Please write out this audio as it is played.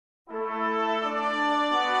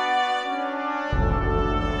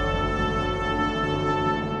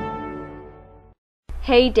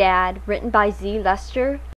Hey Dad, written by Z.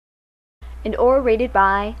 Lester and orated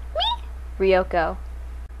by me, Ryoko.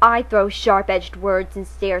 I throw sharp-edged words and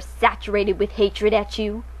stare saturated with hatred at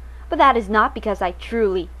you, but that is not because I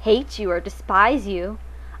truly hate you or despise you.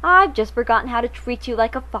 I've just forgotten how to treat you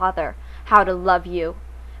like a father, how to love you.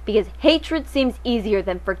 Because hatred seems easier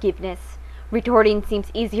than forgiveness. Retorting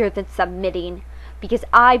seems easier than submitting. Because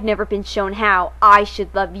I've never been shown how I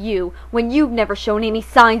should love you when you've never shown any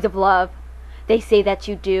signs of love. They say that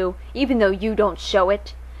you do, even though you don't show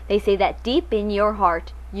it. They say that deep in your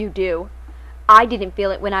heart, you do. I didn't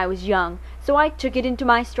feel it when I was young, so I took it into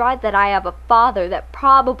my stride that I have a father that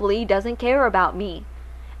probably doesn't care about me.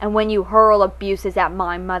 And when you hurl abuses at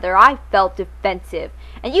my mother, I felt defensive,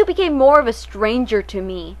 and you became more of a stranger to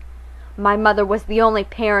me. My mother was the only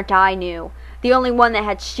parent I knew, the only one that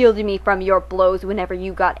had shielded me from your blows whenever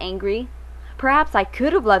you got angry. Perhaps I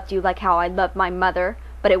could have loved you like how I loved my mother,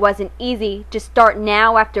 but it wasn't easy to start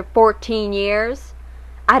now after 14 years.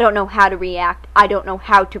 I don't know how to react. I don't know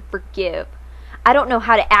how to forgive. I don't know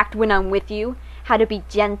how to act when I'm with you, how to be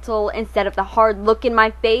gentle instead of the hard look in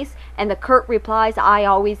my face and the curt replies I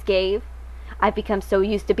always gave. I've become so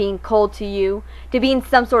used to being cold to you, to being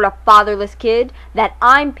some sort of fatherless kid, that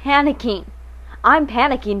I'm panicking. I'm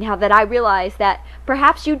panicking now that I realize that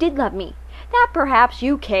perhaps you did love me, that perhaps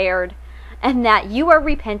you cared, and that you are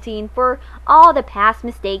repenting for all the past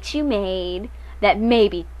mistakes you made, that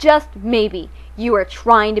maybe, just maybe, you are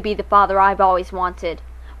trying to be the father I've always wanted.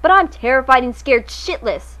 But I'm terrified and scared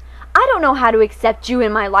shitless. I don't know how to accept you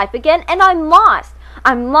in my life again, and I'm lost.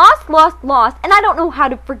 I'm lost, and I don't know how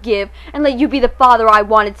to forgive and let you be the father I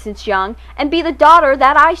wanted since young, and be the daughter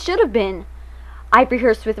that I should have been. I've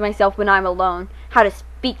rehearsed with myself when I'm alone, how to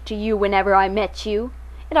speak to you whenever I met you.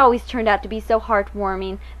 It always turned out to be so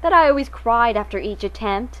heartwarming that I always cried after each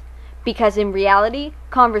attempt. Because in reality,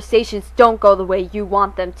 conversations don't go the way you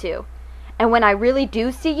want them to. And when I really do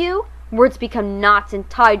see you, words become knots and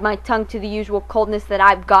tied my tongue to the usual coldness that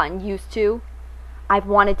I've gotten used to. I've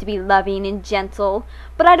wanted to be loving and gentle,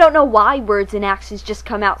 but I don't know why words and actions just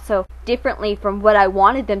come out so differently from what I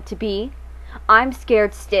wanted them to be. I'm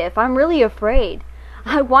scared stiff. I'm really afraid.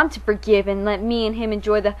 I want to forgive and let me and him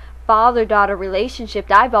enjoy the father-daughter relationship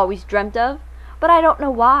I've always dreamt of, but I don't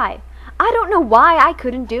know why. I don't know why I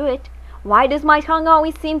couldn't do it. Why does my tongue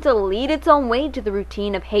always seem to lead its own way to the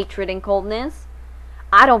routine of hatred and coldness?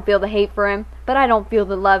 I don't feel the hate for him, but I don't feel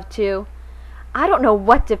the love too. I don't know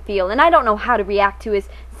what to feel, and I don't know how to react to his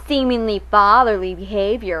seemingly fatherly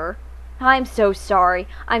behavior. I'm so sorry.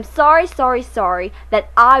 I'm sorry that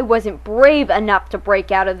I wasn't brave enough to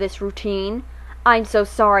break out of this routine. I'm so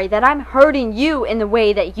sorry that I'm hurting you in the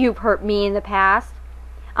way that you've hurt me in the past.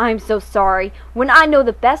 I'm so sorry when I know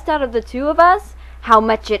the best out of the two of us, how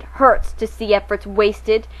much it hurts to see efforts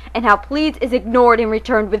wasted and how pleas is ignored and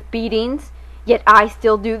returned with beatings, yet I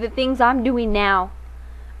still do the things I'm doing now.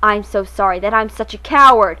 I'm so sorry that I'm such a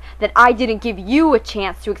coward, that I didn't give you a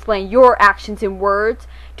chance to explain your actions in words,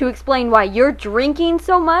 to explain why you're drinking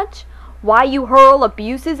so much, why you hurl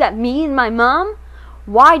abuses at me and my mom.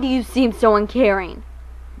 Why do you seem so uncaring?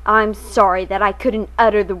 I'm sorry that I couldn't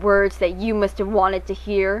utter the words that you must have wanted to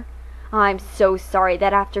hear. I'm so sorry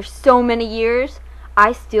that after so many years,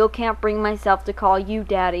 I still can't bring myself to call you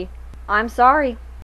Daddy. I'm sorry.